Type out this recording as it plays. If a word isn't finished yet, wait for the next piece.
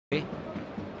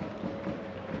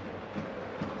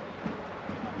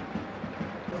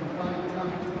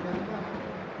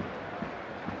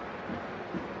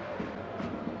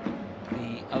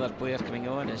player coming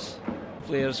on as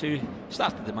players who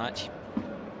started the match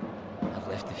have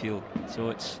left the field.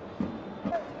 So it's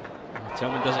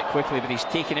Tillman does it quickly, but he's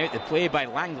taken out the play by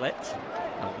Langlet.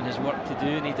 And his work to do,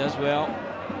 and he does well.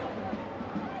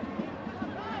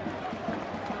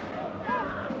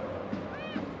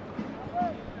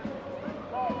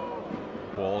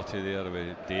 Quality there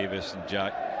with Davis and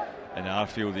Jack and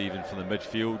Arfield, even from the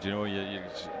midfield. You know,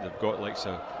 they've got like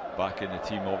so back in the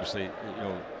team. Obviously, you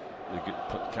know, they've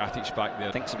got Katic back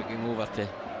there. Thinks about going over to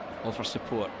offer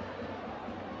support.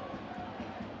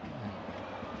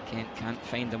 Kent can't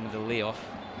find him with the layoff.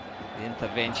 The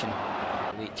intervention,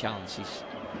 late challenge. He's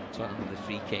talking with the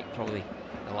free kick. Probably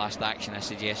the last action, I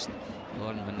suggest,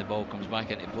 Lauren, when the ball comes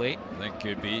back into play. I think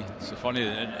could be. It's funny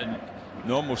in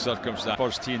normal circumstances.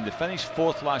 First team, they finished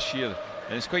 4th last year,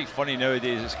 and it's quite funny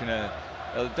nowadays. It's kind of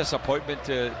a disappointment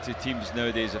to teams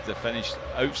nowadays if they finish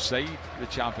outside the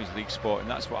Champions League spot, and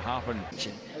that's what happened.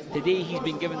 Today he's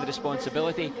been given the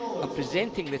responsibility of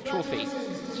presenting the trophy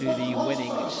to the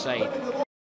winning side.